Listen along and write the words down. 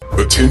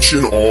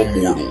Attention all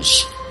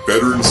mortals,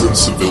 veterans and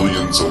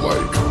civilians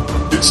alike.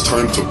 It's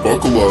time to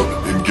buckle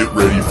up and get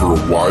ready for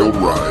a wild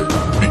ride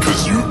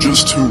because you've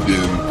just tuned in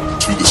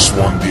to the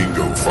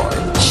Swandingo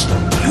Files.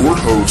 Your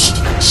host,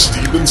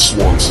 Stephen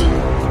Swanson,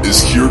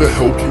 is here to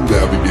help you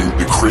navigate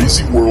the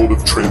crazy world of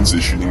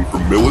transitioning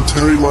from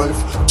military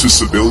life to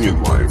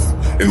civilian life.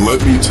 And let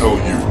me tell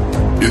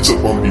you, it's a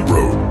bumpy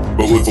road,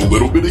 but with a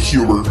little bit of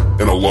humor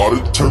and a lot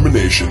of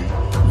determination,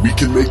 we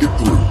can make it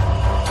through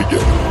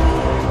together.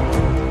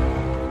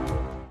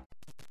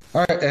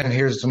 All right, and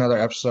here's another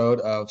episode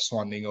of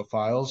Swandingo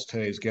Files.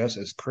 Today's guest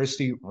is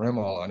Cristie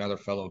Remmel, another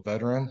fellow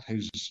veteran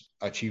who's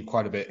achieved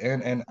quite a bit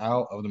in and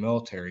out of the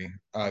military.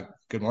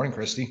 Good morning,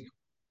 Cristie.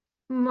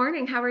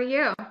 Morning, how are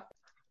you?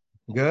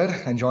 Good.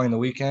 Enjoying the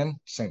weekend,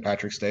 St.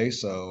 Patrick's Day,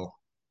 so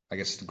I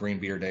guess it's the Green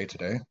Beer Day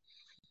today.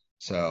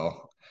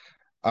 So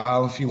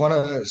if you want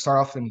to start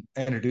off and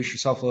introduce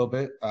yourself a little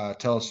bit,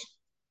 tell us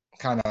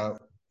kind of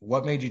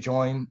what made you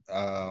join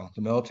the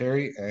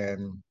military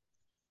and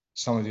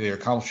some of your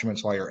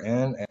accomplishments while you're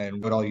in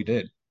and what all you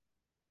did.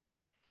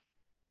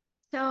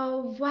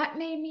 So, what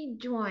made me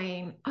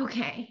join?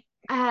 Okay.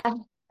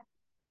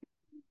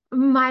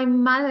 My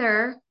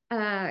mother,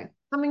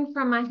 coming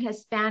from a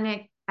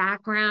Hispanic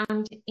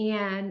background,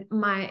 and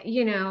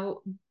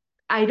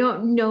I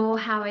don't know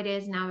how it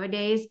is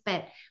nowadays,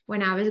 but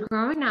when I was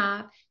growing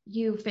up,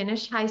 you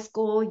finished high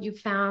school, you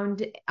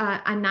found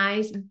a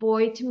nice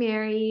boy to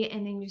marry,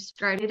 and then you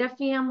started a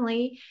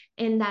family.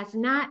 And that's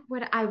not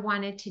what I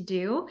wanted to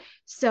do.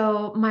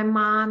 So my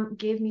mom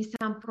gave me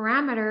some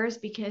parameters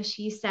because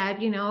she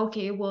said,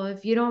 okay, well,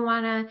 if you don't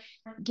want to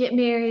get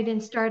married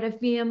and start a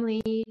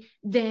family,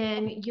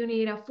 then you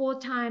need a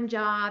full-time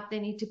job. They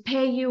need to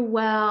pay you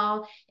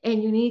well,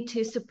 and you need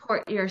to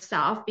support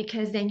yourself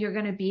because then you're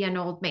going to be an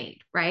old maid,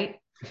 right?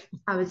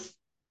 I was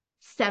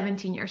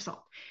 17 years old.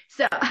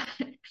 So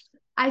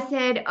I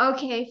said,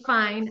 okay,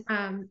 fine.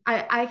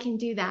 I can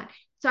do that.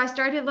 So I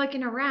started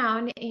looking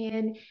around,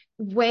 and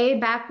way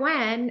back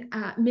when,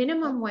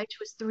 minimum wage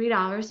was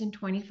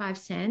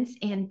 $3.25,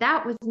 and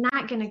that was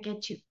not going to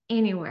get you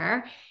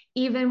anywhere,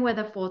 even with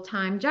a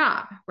full-time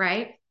job,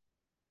 right?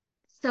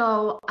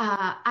 So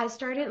I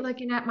started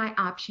looking at my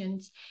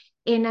options.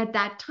 And at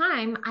that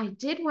time, I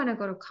did want to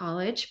go to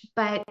college,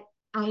 but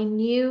I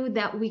knew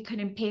that we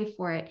couldn't pay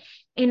for it.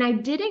 And I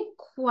didn't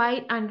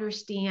quite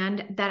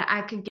understand that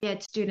I could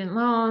get student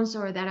loans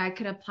or that I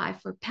could apply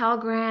for Pell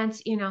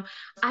Grants.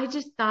 I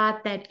just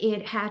thought that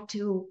it had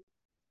to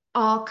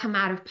all come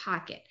out of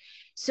pocket.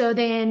 So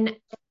then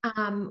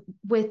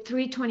with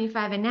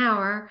 $3.25 an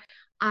hour,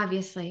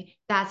 obviously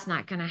that's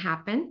not going to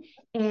happen.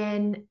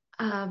 And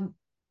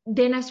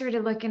then I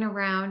started looking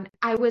around.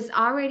 I was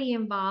already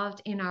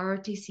involved in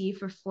ROTC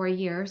for 4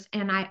 years,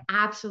 and I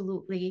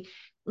absolutely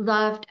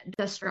loved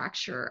the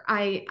structure.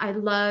 I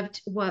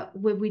loved what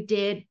we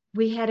did.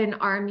 We had an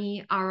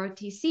Army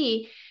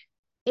ROTC,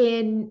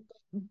 and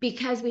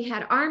because we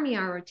had Army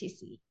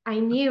ROTC, I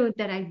knew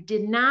that I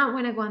did not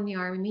want to go in the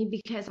Army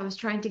because I was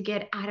trying to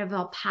get out of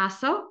El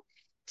Paso.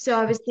 So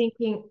I was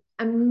thinking,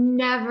 I'm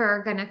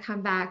never going to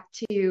come back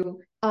to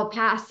El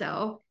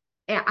Paso.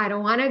 I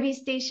don't want to be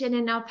stationed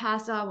in El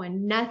Paso. I want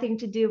nothing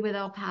to do with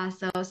El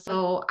Paso.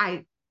 So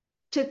I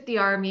took the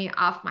Army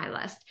off my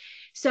list.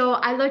 So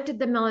I looked at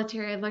the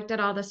military, I looked at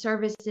all the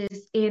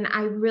services, and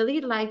I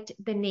really liked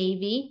the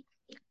Navy.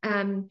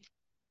 I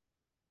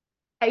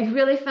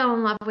really fell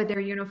in love with their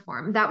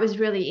uniform. That was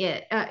really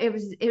it. It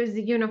was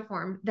the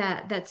uniform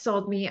that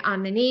sold me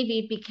on the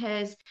Navy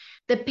because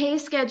the pay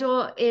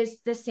schedule is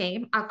the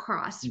same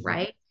across,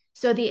 right?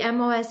 So the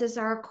MOSs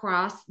are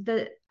across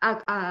the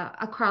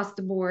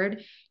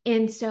board,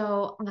 and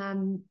so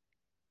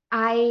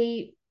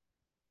I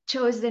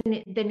chose the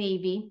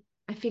Navy.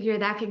 I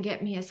figured that could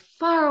get me as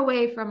far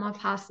away from El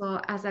Paso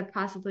as I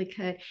possibly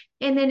could.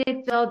 And then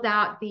it filled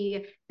out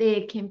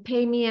they can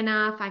pay me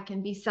enough, I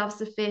can be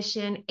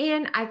self-sufficient,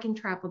 and I can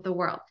travel the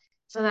world.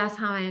 So that's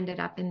how I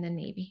ended up in the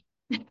Navy.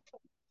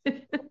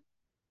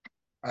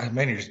 I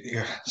mean,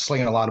 you're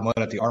slinging a lot of mud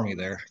at the Army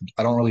there.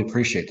 I don't really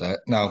appreciate that.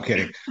 No, I'm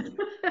kidding.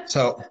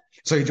 So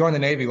you joined the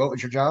Navy. What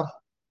was your job?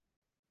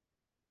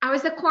 I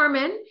was a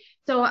corpsman,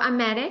 so a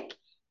medic.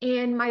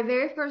 And my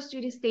very first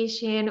duty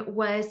station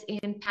was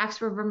in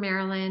Pax River,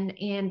 Maryland,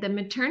 in the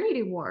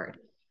maternity ward.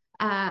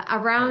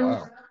 Around Oh,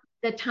 wow.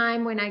 the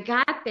time when I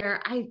got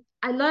there, I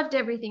loved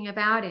everything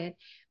about it.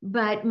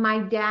 But my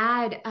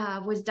dad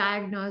was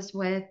diagnosed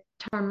with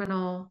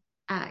terminal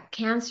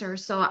cancer.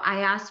 So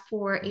I asked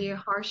for a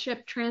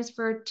hardship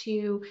transfer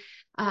to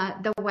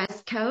the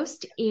West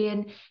Coast.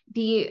 And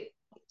the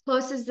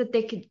closest that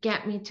they could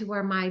get me to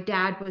where my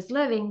dad was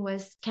living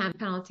was Camp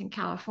Pendleton,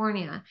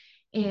 California.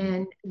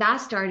 And that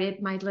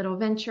started my little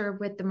venture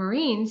with the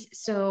Marines.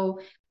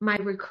 So my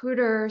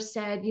recruiter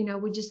said,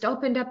 we just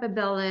opened up a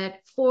billet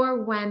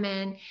for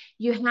women.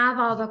 You have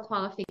all the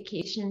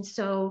qualifications.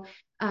 So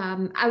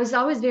I was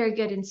always very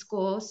good in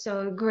school.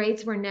 So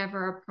grades were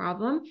never a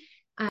problem.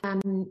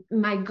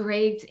 My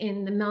grades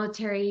in the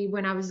military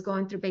when I was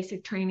going through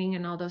basic training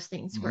and all those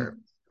things were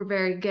were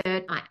very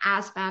good. My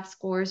ASVAB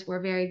scores were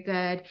very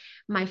good.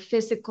 My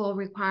physical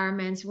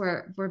requirements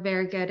were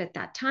very good at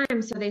that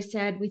time. So they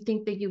said, we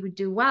think that you would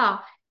do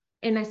well.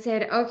 And I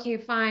said, okay,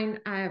 fine,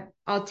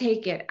 I'll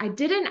take it. I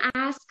didn't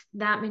ask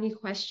that many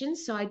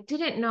questions, so I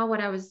didn't know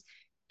what I was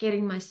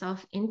getting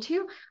myself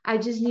into. I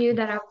just knew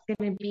that I was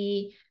going to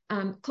be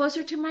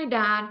closer to my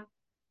dad.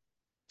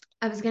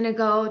 I was going to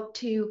go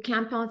to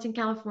Camp Pendleton,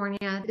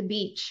 California, the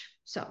beach.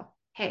 So,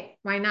 hey,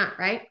 why not,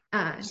 right?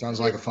 Sounds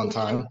like a fun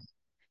time.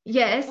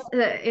 Yes,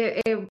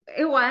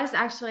 it was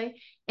actually.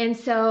 And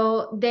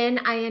so then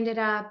I ended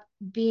up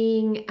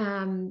being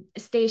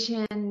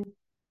stationed,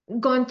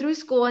 going through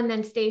school and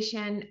then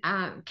stationed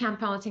Camp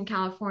Pendleton,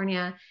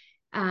 California,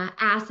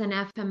 as an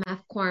FMF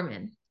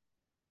corpsman.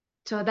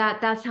 So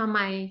that's how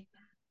my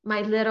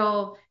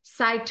little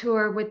side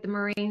tour with the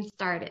Marines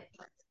started.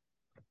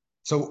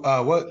 So,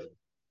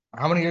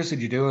 how many years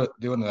did you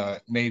do in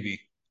the Navy?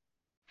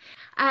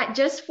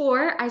 Just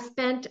four. I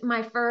spent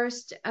my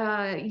first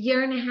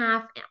year and a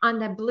half on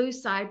the blue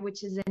side,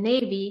 which is the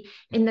Navy,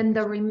 and then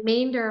the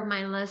remainder of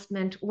my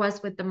enlistment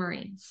was with the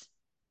Marines.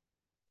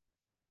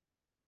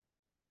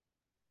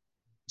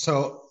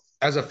 So,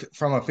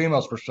 from a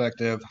female's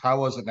perspective,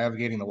 how was it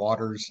navigating the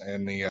waters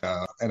in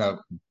a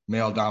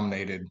male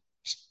dominated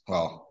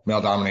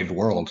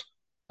world?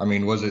 I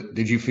mean,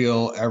 did you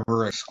feel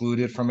ever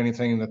excluded from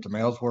anything that the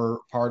males were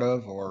part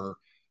of, or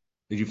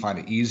did you find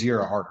it easier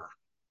or harder?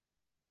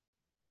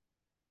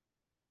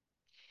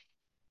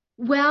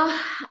 Well,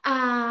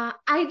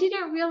 I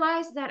didn't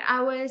realize that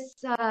I was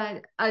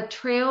a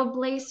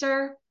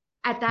trailblazer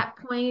at that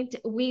point.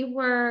 We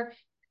were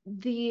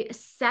the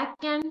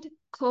second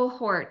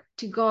cohort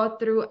to go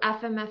through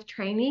FMF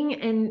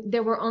training, and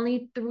there were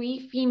only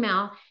three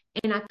female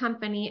in a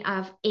company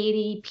of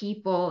 80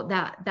 people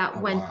that Oh,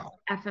 went wow.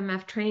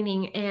 FMF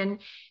training.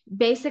 And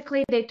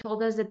basically, they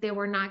told us that they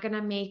were not going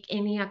to make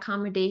any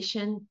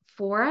accommodation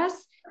for us,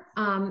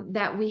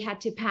 that we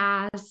had to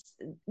pass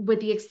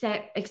with the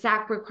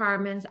exact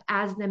requirements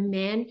as the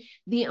men.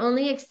 The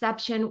only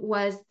exception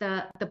was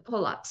the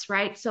pull-ups,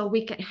 right? So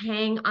we could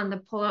hang on the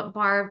pull-up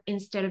bar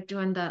instead of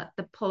doing the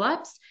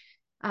pull-ups,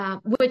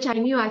 which I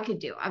knew I could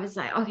do. I was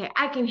like, okay,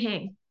 I can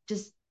hang.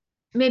 Just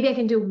maybe I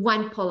can do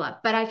one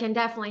pull-up, but I can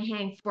definitely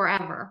hang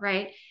forever,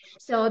 right?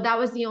 So that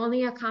was the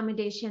only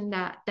accommodation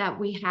that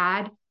we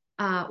had,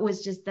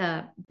 was just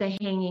the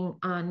hanging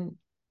on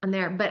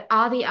there. But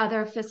all the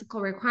other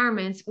physical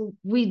requirements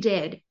we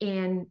did.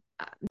 And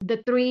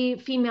the three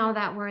female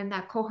that were in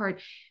that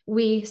cohort,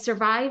 we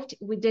survived,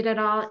 we did it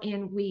all,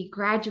 and we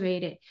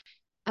graduated.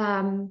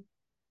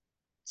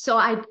 So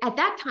at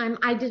that time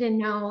I didn't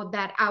know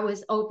that I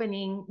was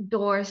opening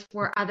doors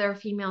for other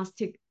females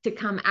to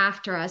come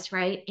after us,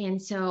 right?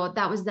 And so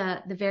that was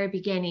the very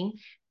beginning.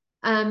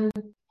 Um,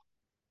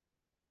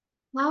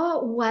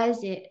 how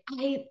was it?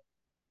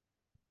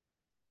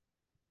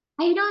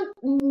 I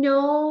don't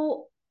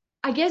know.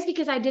 I guess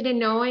because I didn't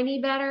know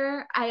any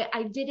better,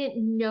 I didn't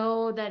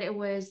know that it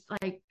was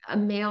like a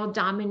male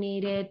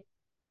dominated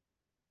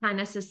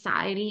kind of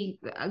society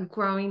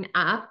growing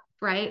up,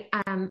 right?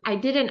 I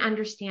didn't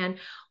understand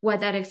what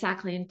that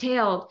exactly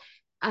entailed.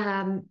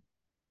 Um,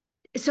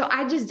 so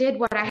I just did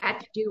what I had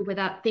to do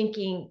without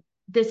thinking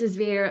this is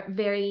very,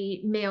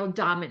 very male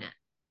dominant.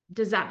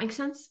 Does that make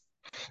sense?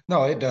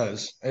 No, it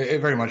does.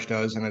 It very much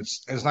does, and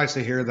it's nice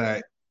to hear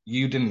that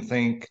you didn't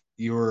think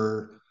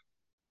you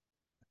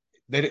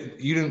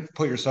didn't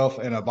put yourself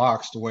in a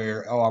box to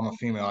where, oh, I'm a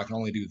female, I can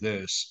only do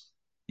this.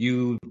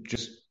 You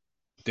just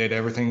did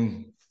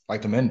everything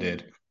like the men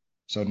did.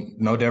 So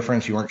no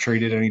difference. You weren't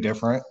treated any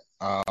different.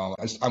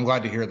 I'm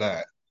glad to hear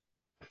that.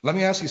 Let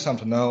me ask you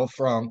something though,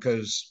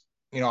 because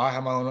I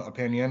have my own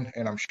opinion,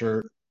 and I'm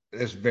sure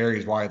this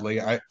varies widely.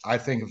 I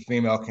think if a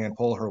female can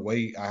pull her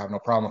weight, I have no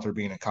problem with her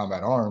being in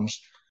combat arms.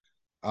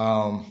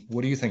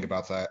 What do you think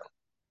about that?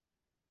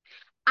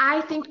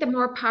 I think the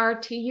more power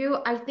to you.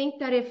 I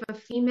think that if a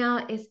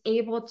female is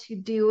able to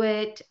do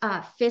it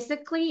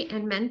physically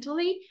and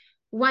mentally,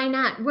 why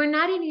not? We're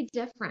not any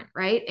different,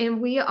 right? And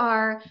we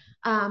are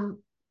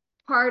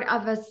part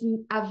of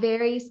a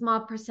very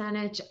small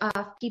percentage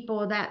of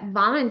people that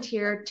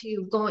volunteer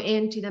to go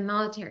into the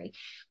military.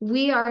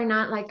 We are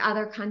not like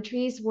other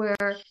countries where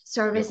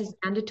service Yep. is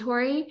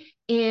mandatory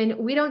and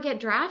we don't get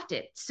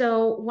drafted.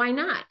 So why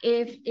not?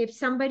 If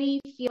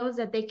somebody feels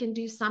that they can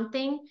do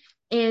something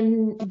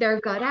and they're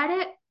good at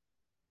it,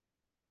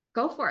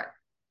 go for it.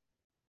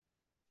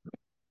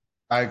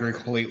 I agree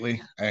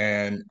completely,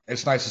 and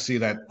it's nice to see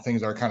that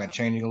things are kind of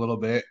changing a little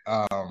bit.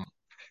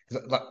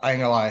 'Cause I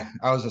ain't gonna lie,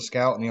 I was a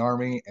scout in the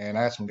army, and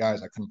I had some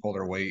guys that couldn't pull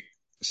their weight.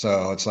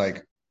 So it's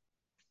like,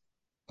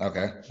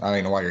 okay, I don't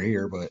even know why you're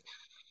here, but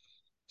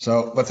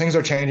things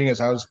are changing as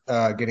I was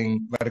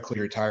getting medically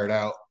retired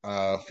out.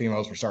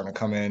 Females were starting to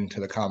come into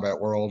the combat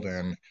world,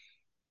 and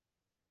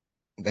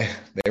they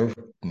were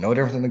no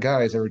different than the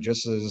guys. They were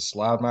just as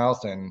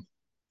loudmouth and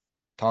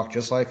talk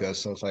just like us.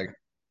 So it's like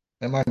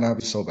it might not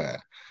be so bad.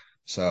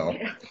 So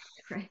Yeah,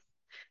 right.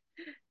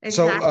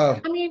 So,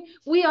 Exactly. I mean,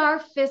 we are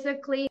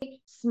physically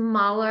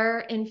smaller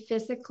and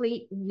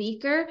physically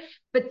weaker,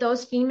 but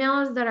those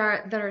females that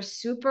are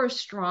super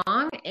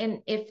strong,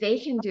 and if they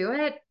can do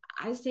it,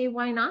 I say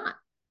why not?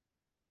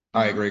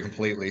 You I know? agree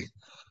completely.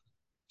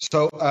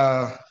 So,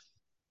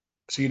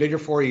 so you did your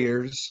 4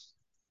 years.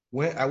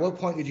 At what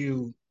point did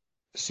you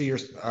see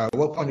at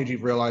what point did you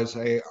realize,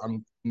 hey,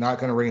 I'm not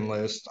going to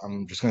re-enlist.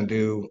 I'm just going to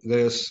do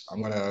this.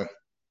 I'm going to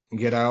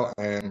get out.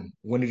 And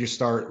when did you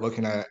start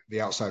looking at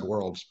the outside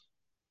world?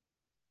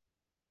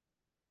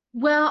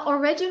 Well,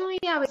 originally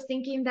I was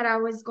thinking that I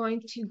was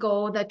going to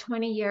go the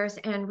 20 years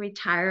and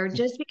retire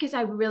just because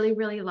I really,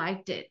 really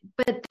liked it.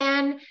 But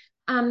then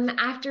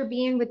after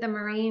being with the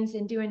Marines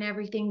and doing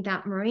everything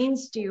that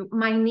Marines do,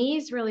 my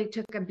knees really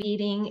took a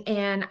beating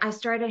and I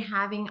started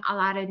having a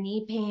lot of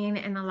knee pain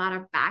and a lot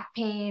of back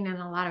pain and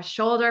a lot of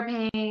shoulder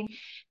pain.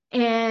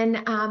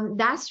 And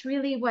that's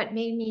really what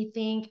made me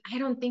think, I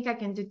don't think I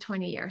can do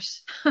 20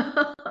 years.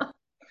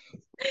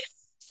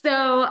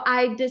 So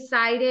I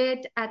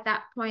decided at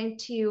that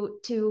point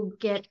to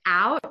get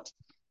out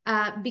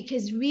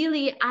because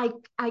really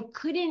I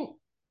couldn't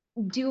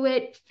do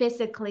it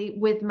physically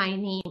with my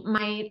knee.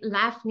 My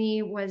left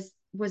knee was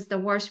the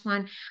worst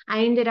one.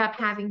 I ended up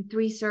having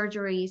three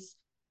surgeries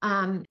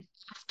um,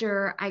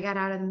 after I got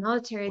out of the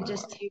military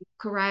just Wow. to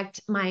correct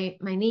my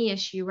knee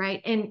issue,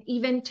 right? And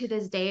even to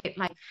this day,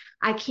 like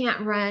I can't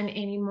run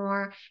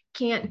anymore,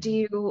 can't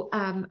do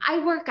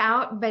I work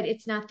out, but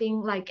it's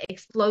nothing like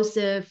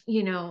explosive,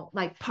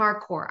 like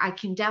parkour. I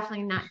can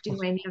definitely not do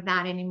any of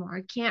that anymore.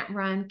 I can't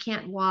run,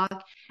 can't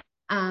walk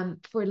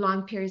for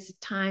long periods of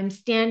time.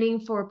 Standing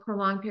for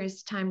prolonged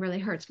periods of time really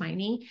hurts my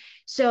knee.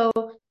 So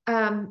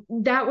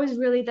that was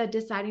really the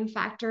deciding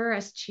factor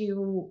as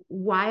to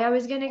why I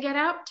was going to get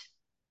out.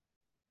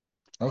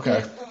 And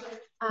Okay.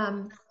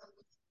 um,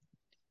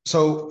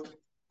 So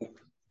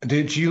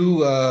did you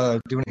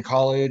do any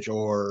college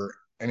or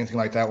anything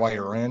like that while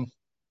you were in?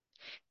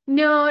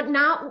 no,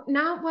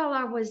 not while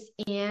I was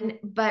in,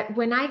 but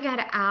when I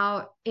got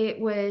out, it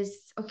was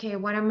okay,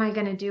 what am I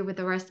going to do with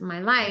the rest of my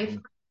life?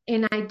 Mhm.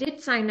 And I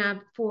did sign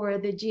up for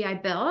the GI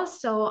Bill,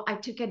 so I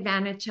took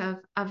advantage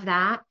of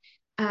that.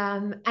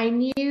 I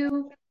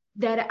knew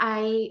that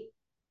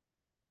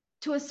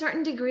to a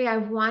certain degree, I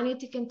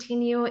wanted to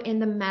continue in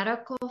the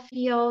medical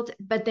field,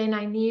 but then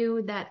I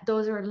knew that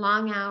those are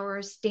long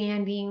hours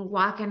standing,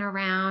 walking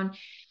around.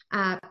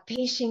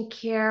 Patient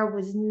care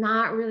was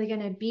not really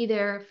going to be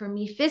there for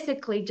me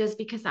physically just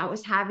because I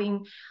was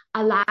having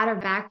a lot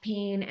of back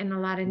pain and a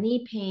lot of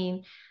knee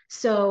pain.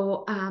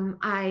 So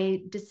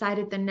I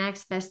decided the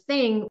next best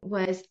thing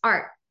was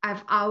art.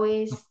 I've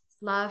always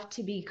loved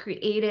to be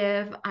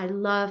creative. I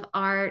love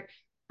art.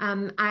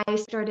 I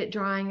started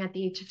drawing at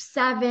the age of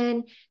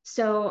 7.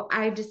 So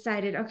I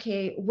decided,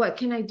 okay, what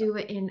can I do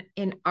in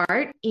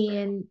art?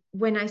 And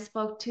when I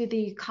spoke to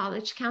the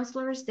college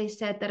counselors, they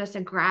said that as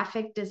a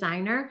graphic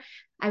designer,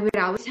 I would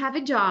always have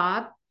a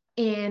job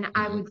and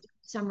I Mhm. would do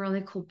some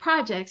really cool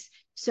projects.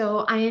 So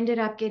I ended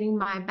up getting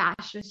my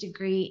bachelor's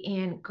degree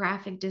in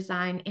graphic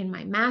design and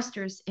my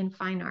master's in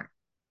fine art.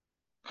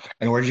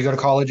 And where did you go to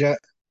college at?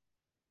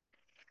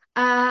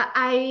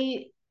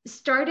 I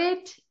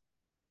started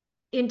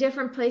in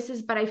different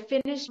places, but I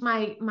finished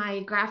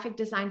my graphic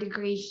design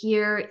degree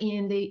here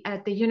in the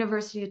at the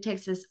University of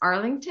Texas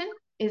Arlington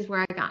is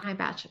where I got my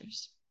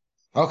bachelor's.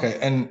 Okay.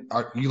 And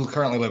you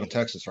currently live in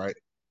Texas, right?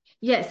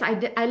 Yes,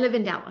 I live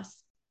in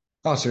Dallas.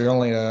 Oh, so you're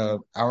only a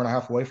hour and a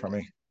half away from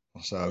me.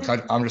 So 'cause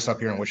Yeah. I'm just up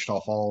here in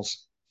Wichita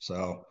Falls.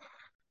 So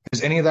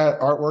is any of that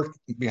artwork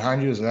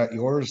behind you? Is that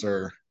yours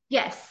or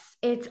Yes,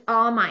 it's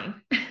all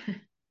mine.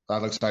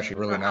 that looks actually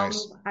really I'll move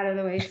nice? out of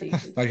the way so you can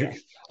see Like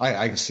it.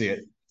 I can see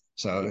it.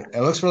 So Yeah,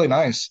 it looks really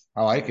nice.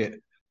 I like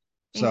it.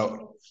 thank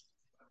you.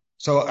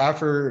 So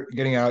after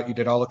getting out, you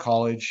did all the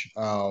college.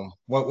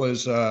 What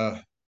was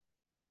the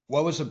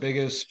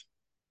biggest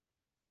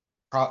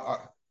pro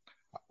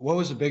what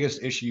was the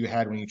biggest issue you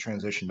had when you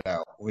transitioned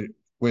out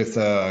with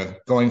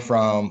going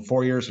from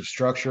 4 years of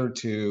structure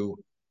to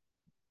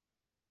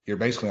you're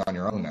basically on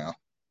your own now?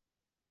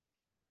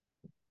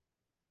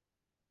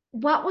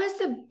 What was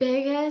the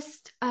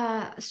biggest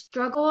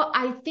struggle?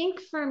 I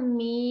think for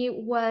me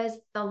was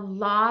the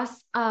loss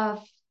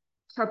of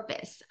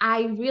purpose.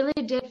 I really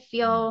did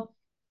feel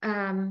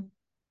um,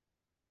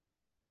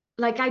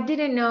 like I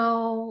didn't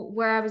know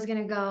where I was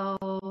going to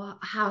go,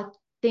 how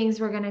things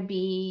were going to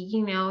be.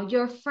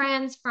 Your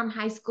friends from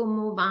high school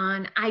move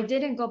on. I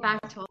didn't go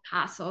back to El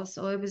Paso.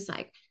 So it was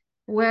like,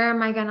 where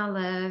am I going to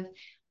live?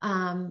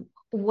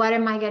 What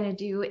am I going to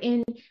do?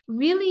 And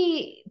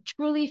really,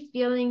 truly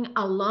feeling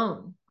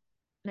alone,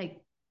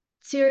 like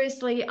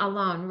seriously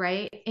alone,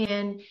 right?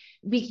 And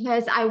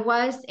because I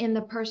was in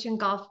the Persian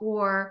Gulf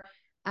War,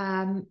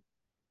 um,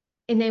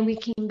 and then we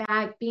came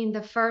back being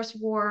the first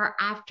war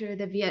after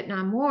the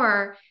Vietnam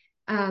War,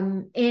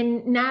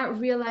 and not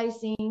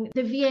realizing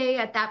the VA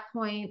at that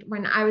point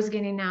when I was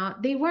getting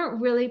out, they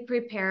weren't really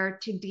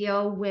prepared to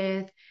deal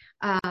with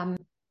um,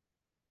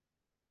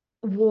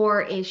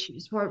 war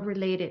issues, war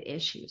related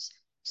issues.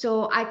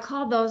 So I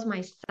call those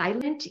my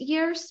silent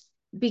years.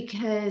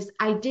 because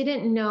I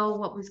didn't know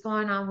what was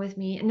going on with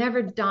me. It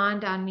never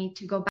dawned on me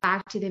to go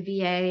back to the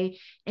VA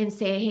and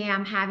say, hey,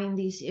 I'm having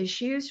these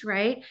issues,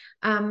 right?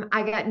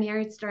 I got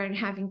married, started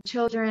having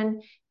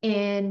children.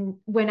 And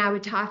when I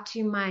would talk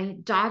to my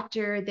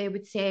doctor, they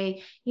would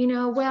say,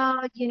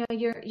 well,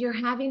 you're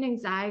having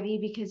anxiety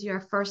because you're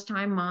a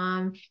first-time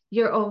mom,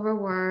 you're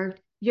overworked,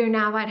 you're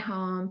now at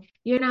home,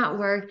 you're not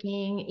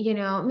working,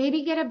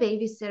 maybe get a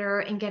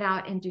babysitter and get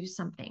out and do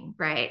something,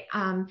 right?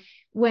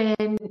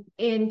 When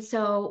and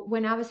so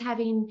when I was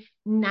having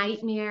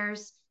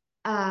nightmares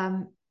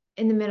um,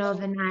 in the middle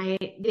of the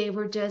night, they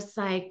were just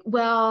like,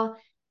 well,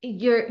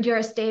 you're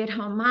a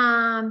stay-at-home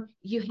mom,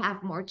 you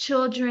have more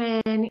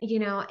children,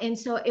 and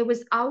so it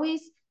was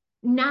always,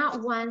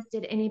 not once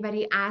did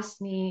anybody ask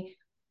me,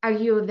 are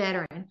you a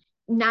veteran?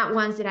 Not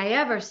once did I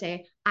ever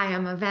say, I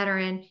am a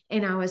veteran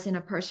and I was in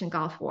a Persian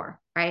Gulf War,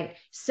 right?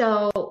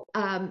 So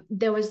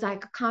there was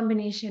like a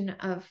combination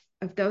of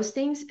those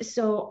things.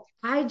 So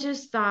I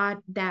just thought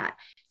that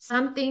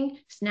something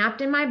snapped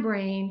in my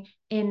brain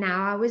and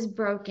now I was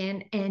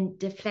broken and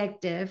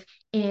defective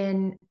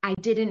and I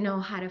didn't know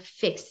how to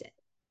fix it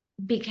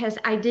because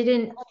I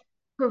didn't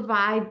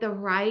provide the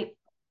right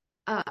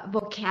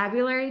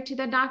vocabulary to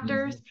the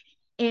doctors. Mhm.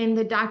 And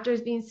the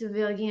doctors, being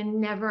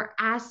civilian, never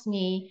asked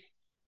me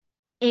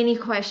any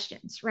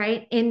questions,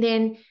 right? And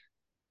then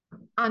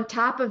on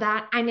top of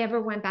that, I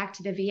never went back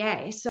to the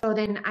VA. So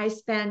then I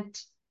spent,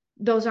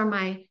 those are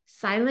my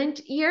silent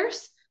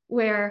years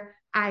where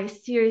I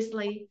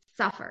seriously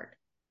suffered,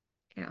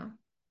 you know.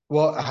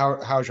 Well,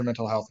 how's your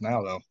mental health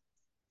now, though?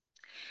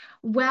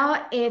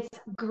 Well, it's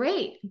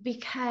great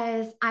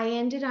because I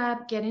ended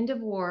up getting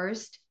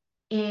divorced.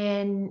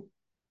 And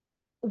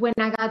when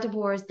I got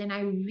divorced, then I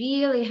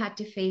really had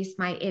to face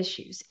my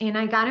issues. And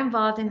I got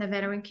involved in the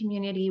veteran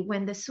community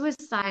when the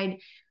suicide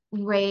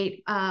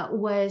rate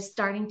was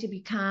starting to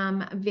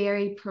become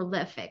very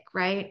prolific,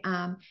 right?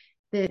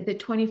 The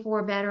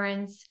 24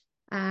 veterans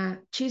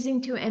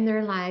choosing to end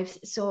their lives.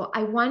 So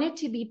I wanted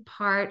to be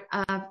part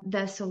of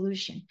the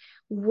solution.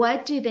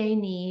 What do they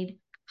need?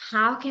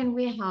 How can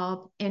we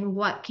help? And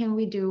what can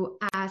we do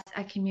as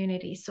a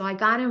community? So I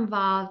got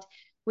involved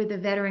with the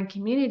veteran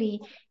community.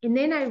 And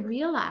then I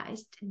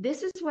realized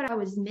this is what I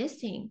was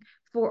missing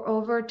for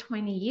over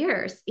 20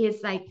 years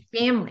is like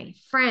family,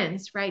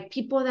 friends, right?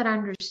 People that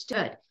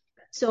understood.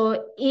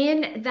 So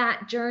in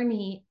that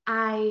journey,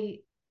 I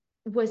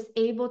was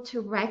able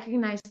to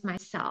recognize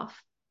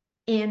myself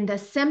in the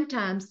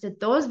symptoms that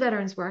those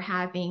veterans were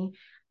having.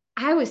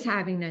 I was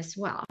having as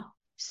well.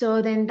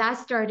 So then that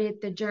started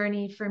the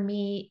journey for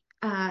me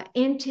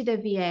into the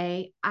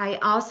VA. I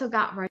also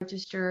got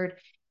registered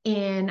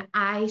and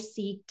I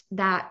seeked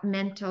that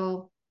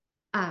mental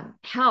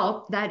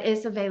help that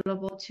is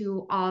available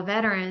to all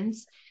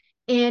veterans.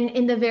 And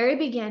in the very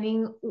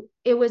beginning,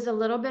 it was a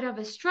little bit of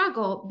a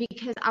struggle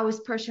because I was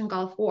Persian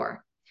Gulf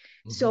War.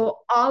 Mhm. So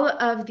all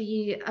of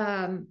the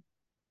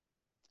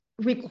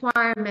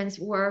requirements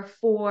were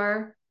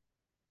for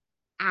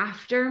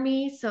after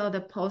me. So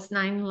the post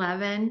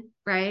 9/11,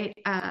 right?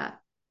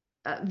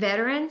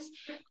 Veterans.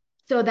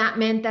 So that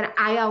meant that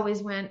I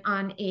always went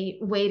on a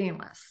waiting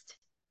list.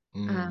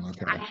 I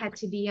Okay. had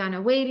to be on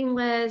a waiting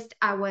list.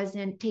 I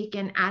wasn't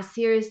taken as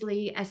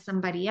seriously as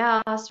somebody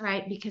else,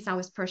 right? Because I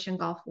was Persian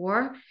Gulf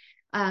War.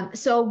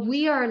 So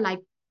we are like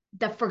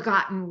the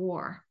forgotten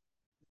war.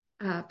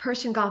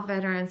 Persian Gulf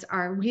veterans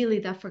are really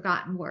the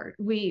forgotten word.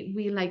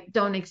 We like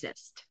don't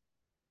exist.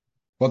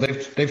 Well,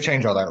 they've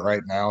changed all that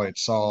right now.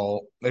 It's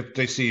all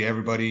they see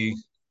everybody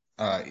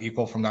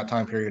equal from that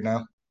time period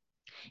now.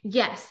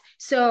 Yes.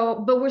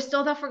 So, but we're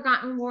still the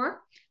forgotten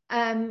war.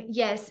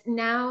 Yes.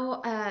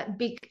 Now,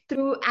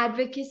 through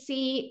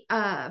advocacy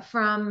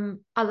from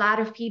a lot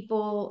of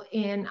people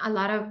in a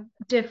lot of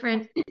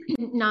different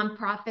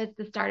nonprofits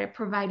that started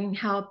providing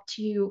help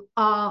to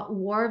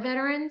war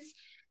veterans,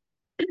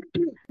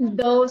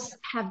 those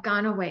have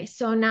gone away.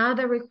 So now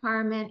the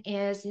requirement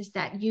is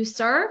that you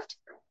served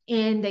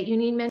and that you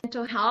need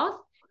mental health,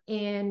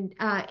 and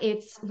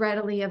it's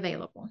readily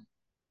available.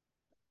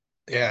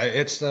 Yeah,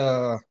 it's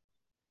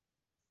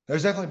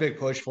there's definitely a big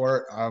push for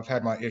it. I've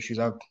had my issues.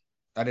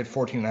 I did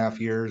 14 and a half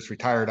years,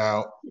 retired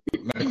out,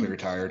 medically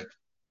retired.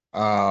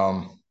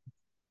 Um,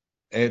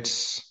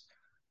 it's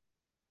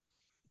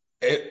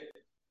it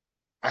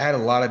I had a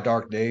lot of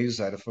dark days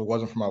that if it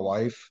wasn't for my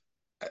wife,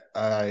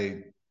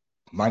 I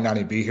might not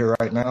even be here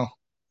right now.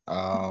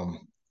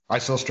 I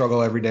still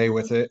struggle every day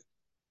with it.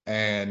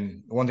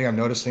 And one thing I'm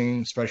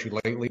noticing, especially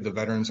lately, the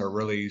veterans are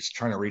really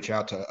trying to reach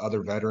out to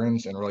other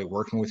veterans and really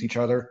working with each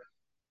other.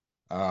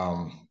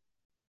 Um,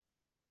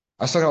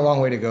 I still got a long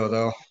way to go,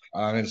 though.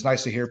 And it's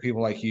nice to hear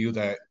people like you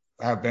that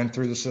have been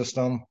through the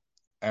system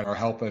and are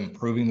helping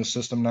improving the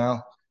system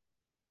now.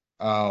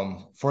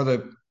 For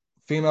the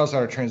females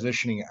that are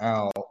transitioning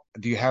out,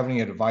 do you have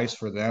any advice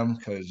for them?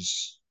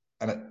 Because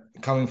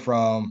coming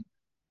from,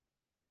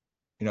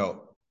 a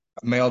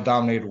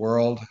male-dominated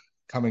world,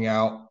 coming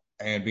out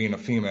and being a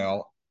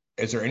female,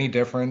 is there any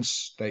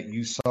difference that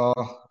you saw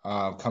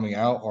coming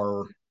out,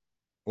 or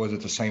was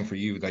it the same for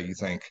you that you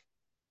think?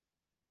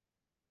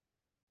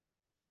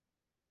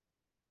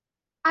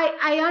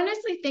 I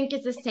honestly think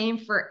it's the same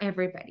for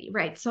everybody,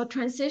 right? So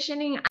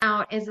transitioning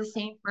out is the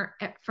same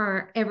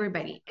for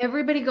everybody.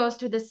 Everybody goes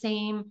through the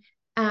same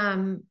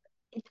um,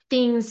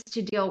 things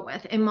to deal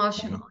with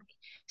emotionally.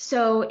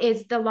 So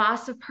it's the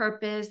loss of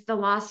purpose, the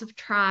loss of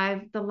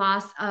tribe, the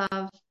loss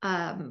of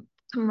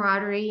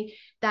camaraderie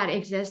that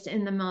exists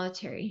in the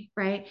military,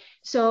 right?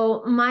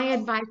 So my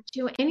advice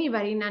to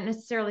anybody, not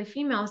necessarily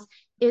females,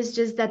 is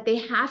just that they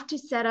have to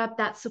set up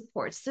that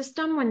support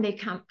system when they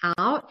come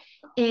out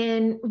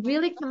and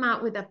really come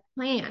out with a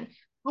plan.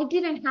 I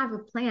didn't have a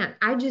plan.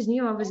 I just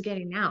knew I was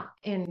getting out,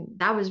 and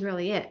that was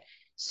really it.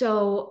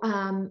 So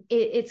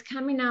it's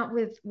coming out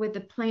with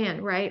a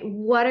plan, right?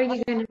 What are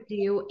you going to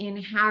do,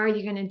 and how are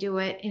you going to do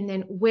it, and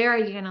then where are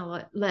you going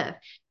to live?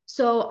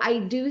 So I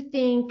do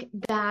think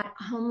that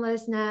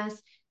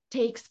homelessness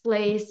takes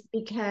place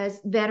because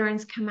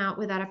veterans come out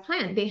without a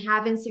plan. They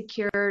haven't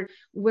secured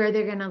where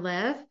they're going to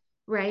live,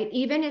 right?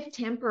 Even if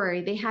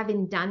temporary, they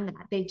haven't done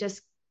that. They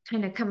just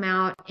kind of come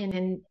out, and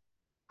then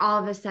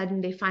all of a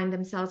sudden they find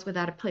themselves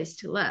without a place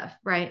to live,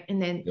 right?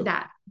 And then Yep.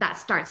 that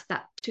starts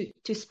that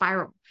to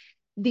spiral.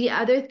 The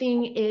other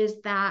thing is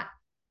that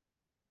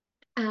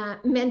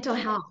mental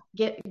health,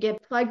 get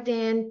plugged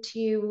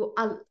into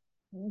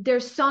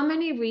there's so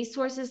many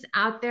resources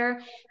out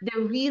there.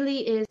 There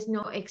really is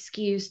no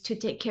excuse to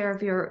take care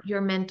of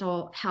your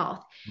mental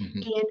health.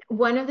 Mm-hmm. And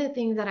one of the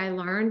things that I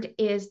learned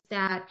is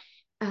that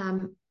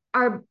um,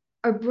 our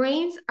our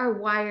brains are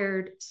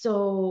wired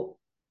so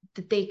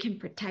that they can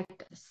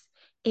protect us,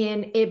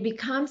 and it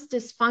becomes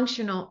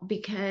dysfunctional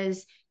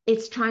because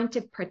it's trying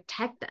to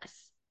protect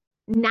us,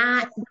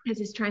 not because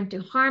it's trying to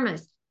harm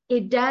us.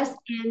 It does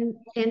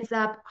ends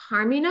up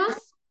harming us.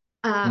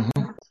 Uh,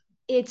 Mm-hmm.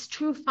 its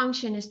true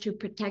function is to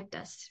protect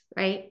us,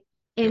 right?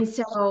 Yep. And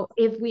so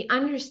if we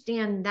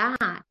understand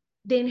that,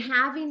 then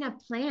having a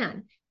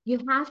plan, you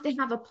have to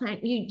have a plan.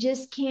 You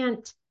just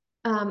can't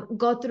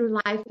go through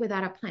life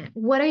without a plan.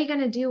 What are you going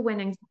to do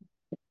when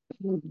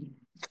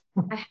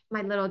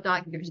my little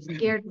dog here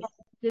scared me?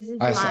 This is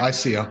live. I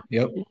see him.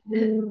 Yep.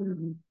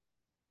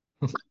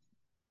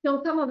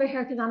 Don't come over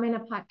here because I'm in a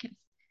podcast.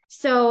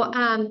 So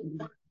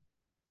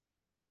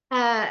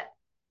uh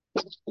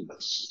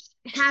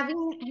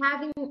having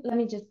let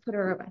me just put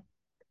her away.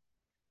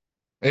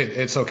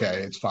 It's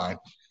okay. It's fine.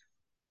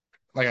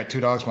 I got two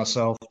dogs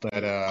myself that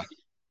can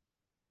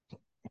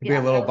be a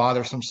Yeah. little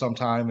bothersome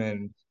sometime,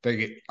 and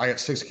I got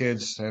six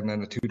kids, and then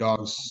the two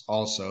dogs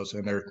also,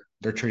 and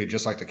they're treated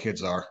just like the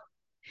kids are.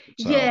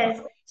 So, Yes.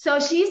 So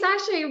she's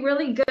actually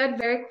really good,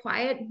 very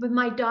quiet. But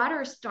my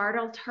daughter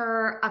startled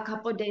her a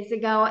couple of days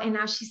ago, and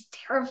now she's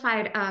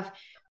terrified of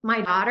my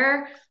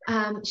daughter.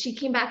 She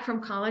came back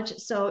from college,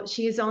 so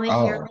she's only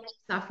here. oh, She's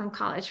not from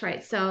college,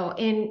 right? So,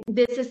 and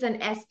this is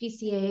an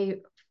SPCA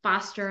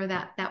foster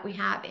that we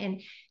have,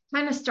 and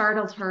kind of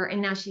startled her,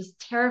 and now she's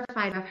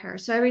terrified of her.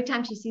 So every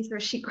time she sees her,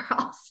 she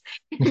crawls.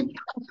 yeah,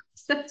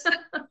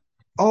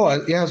 I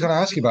was gonna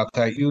ask you about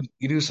that. You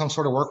do some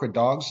sort of work with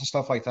dogs and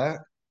stuff like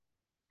that?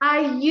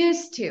 I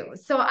used to.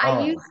 So I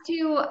Oh, used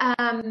to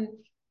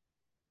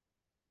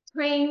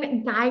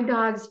train guide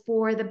dogs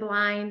for the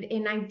blind,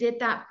 and I did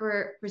that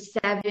for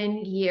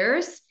 7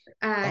 years.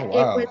 oh It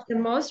was wow. the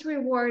most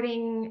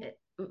rewarding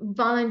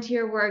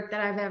volunteer work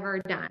that I've ever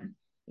done.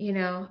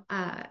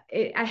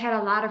 I had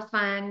a lot of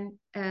fun.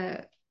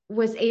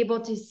 Was able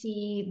to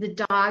see the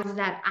dogs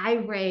that I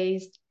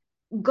raised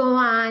go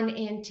on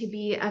and to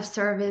be of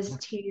service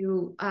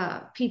to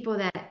people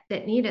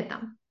that needed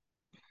them.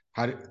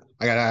 How do,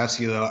 I gotta ask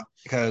you though,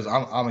 because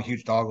I'm a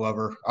huge dog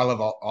lover. I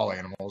love all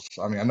animals.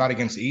 I mean, I'm not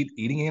against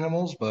eating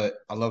animals, but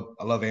I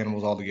love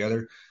animals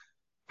altogether.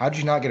 How did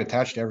you not get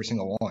attached to every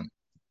single one?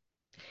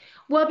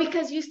 Well,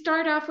 because you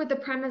start off with the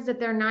premise that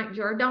they're not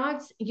your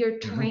dogs, you're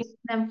Hmm. training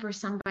them for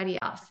somebody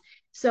else.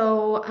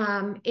 So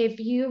if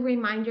you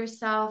remind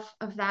yourself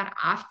of that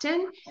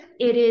often,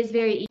 it is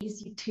very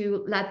easy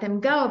to let them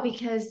go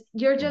because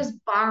you're just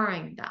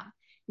borrowing them.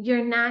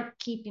 You're not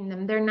keeping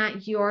them. They're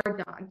not your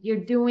dog.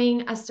 You're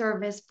doing a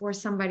service for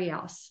somebody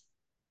else.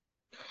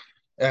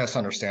 Yeah, it's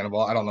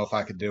understandable. I don't know if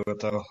I could do it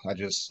though.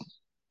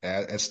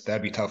 Yeah,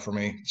 that'd be tough for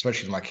me,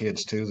 especially with my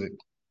kids too.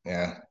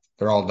 Yeah,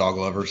 they're all dog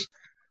lovers.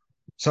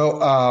 So,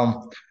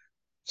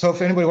 so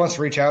if anybody wants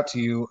to reach out to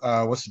you,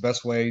 what's the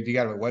best way? Do you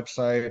got a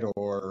website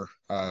or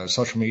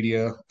social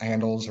media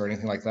handles or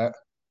anything like that?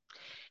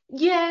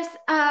 Yes.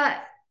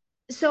 I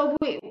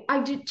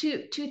do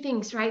two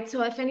things, right?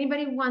 So if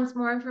anybody wants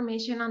more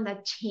information on the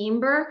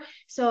chamber,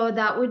 so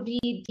that would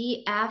be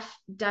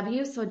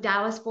DFW, so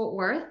Dallas Fort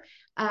Worth,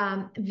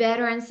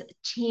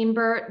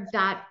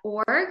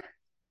 veteranschamber.org.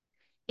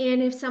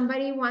 And if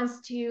somebody wants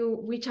to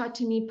reach out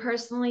to me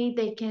personally,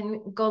 they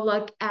can go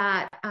look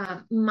at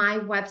my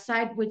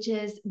website, which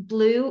is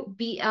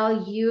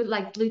BLU,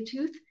 like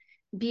Bluetooth,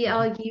 Mhm.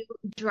 BLU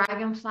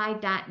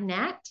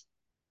dragonfly.net.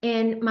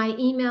 And my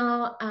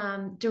email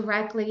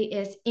directly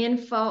is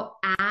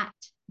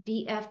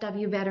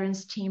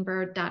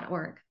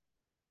info@dfwveteranschamber.org.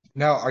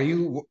 Now,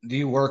 do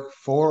you work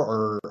for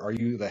or are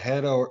you the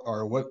head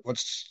or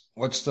what's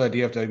the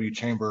DFW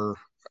Chamber of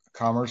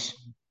Commerce?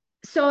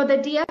 So the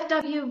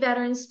DFW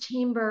Veterans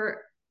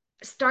Chamber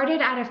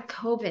started out of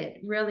COVID,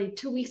 really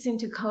 2 weeks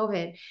into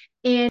COVID.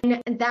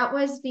 And that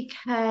was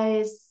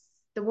because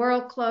the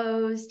world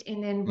closed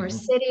and then we're Hmm.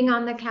 sitting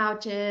on the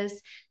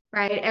couches,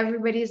 right?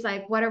 Everybody's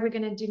like, what are we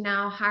going to do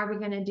now? How are we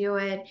going to do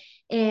it?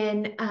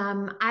 And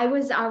I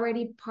was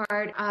already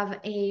part of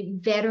a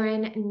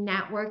veteran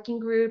networking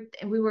group,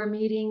 and we were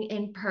meeting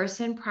in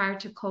person prior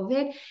to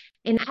COVID.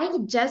 And I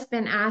had just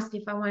been asked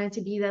if I wanted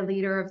to be the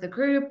leader of the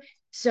group.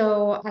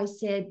 So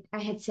I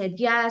had said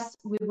yes.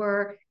 We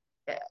were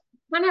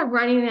kind of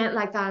running it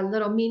like a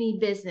little mini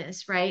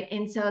business, right?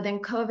 And so then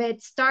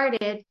COVID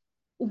started.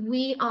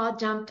 We all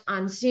jumped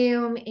on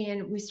Zoom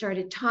and we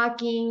started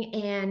talking,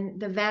 and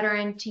the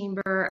veteran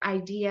chamber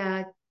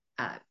idea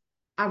uh,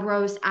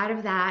 arose out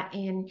of that.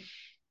 And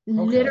Okay.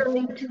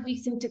 literally 2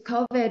 weeks into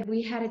COVID,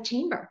 we had a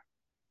chamber.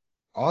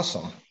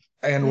 Awesome.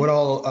 And Yeah. what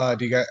all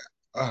do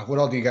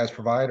you guys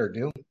provide or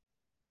do?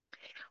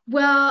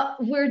 Well,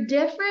 we're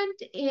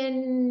different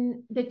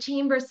in the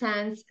chamber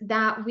sense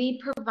that we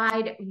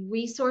provide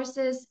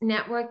resources,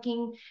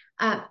 networking,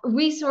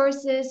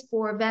 resources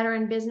for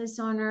veteran business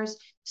owners.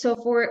 So,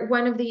 for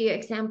one of the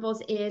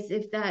examples is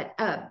if that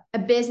a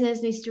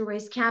business needs to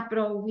raise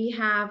capital, we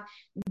have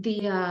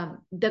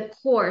the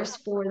course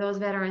for those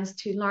veterans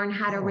to learn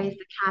how to Oh, raise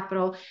the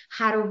capital,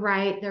 how to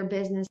write their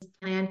business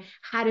plan,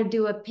 how to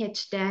do a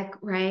pitch deck,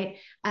 right?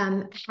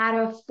 How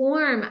to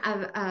form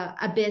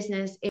a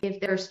business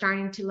if they're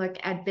starting to look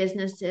at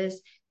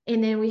businesses.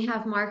 And then we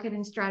have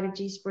marketing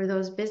strategies for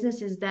those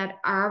businesses that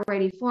are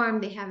already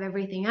formed. They have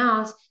everything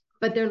else,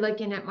 but they're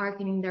looking at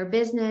marketing their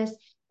business.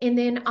 And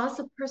then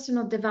also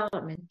personal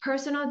development.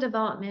 Personal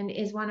development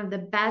is one of the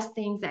best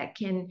things that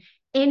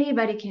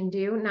anybody can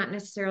do, not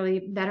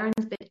necessarily veterans,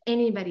 but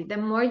anybody. The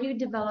more you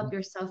develop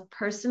yourself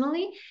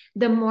personally,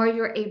 the more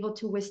you're able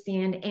to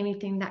withstand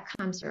anything that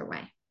comes your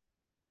way.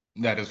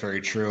 that is very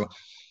true.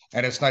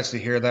 And it's nice to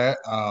hear that.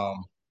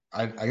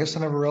 I guess I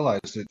never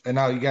realized it. And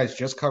now you guys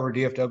just cover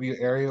DFW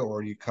area,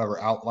 or you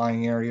cover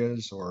outlying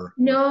areas, or?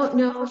 No,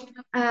 no.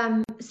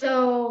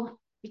 So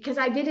because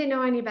I didn't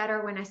know any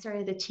better when I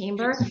started the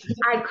chamber,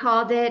 I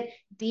called it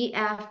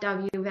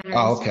DFW Oh,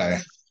 Veterans. okay.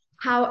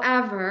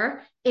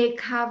 However, it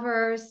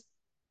covers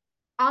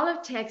all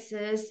of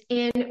Texas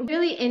and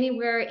really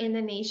anywhere in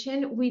the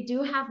nation. We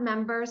do have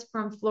members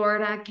from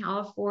Florida,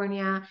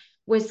 California,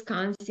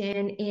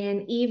 Wisconsin,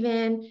 and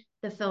even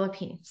the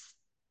Philippines.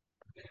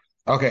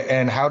 Okay.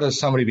 And how does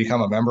somebody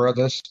become a member of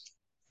this?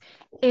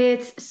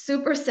 It's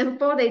super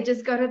simple. They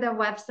just go to the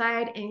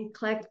website and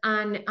click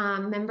on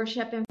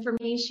membership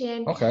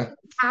information. Okay.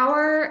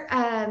 Our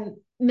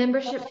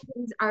membership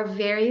fees are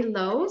very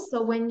low.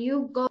 So when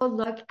you go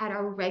look at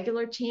a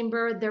regular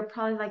chamber, they're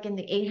probably like in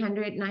the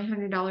 $800,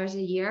 $900 a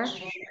year.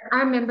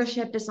 Our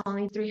membership is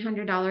only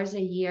 $300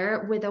 a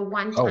year with a Oh,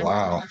 one-time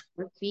wow.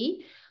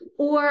 fee,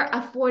 or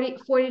a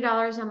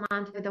 $40 a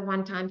month with a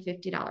one-time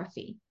 $50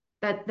 fee.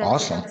 That's it.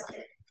 Awesome.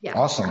 Yeah.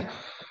 Awesome.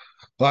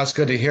 Well, that's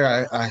good to hear.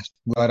 I'm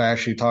glad I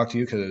actually talked to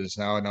you because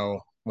now I know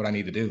what I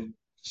need to do.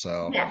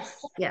 So, Yes.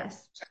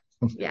 Yes.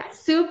 Yeah,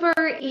 super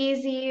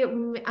easy.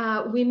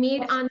 We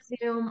meet on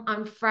Zoom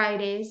on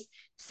Fridays,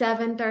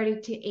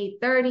 7:30 to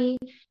 8:30.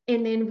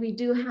 And then we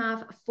do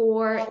have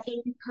four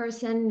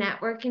in-person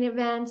networking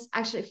events,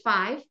 actually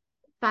five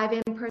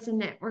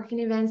in-person networking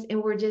events.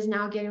 And we're just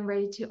now getting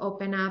ready to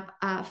open up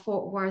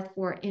Fort Worth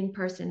for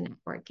in-person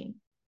networking.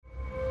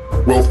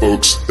 Well,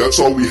 folks, that's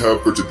all we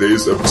have for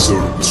today's episode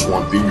of the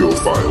Swandingo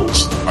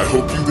Files. I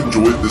hope you've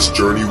enjoyed this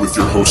journey with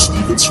your host,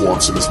 Steven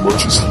Swanson, as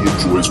much as he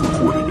enjoys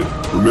recording it.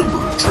 Remember,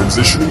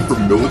 transitioning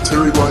from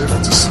military life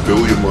to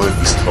civilian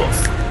life is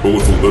tough, but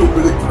with a little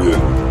bit of grit,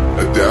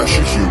 a dash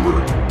of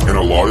humor, and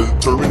a lot of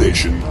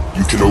determination,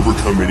 you can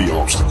overcome any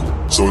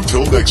obstacle. So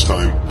until next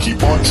time,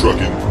 keep on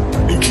trucking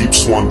and keep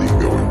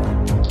Swandingoing.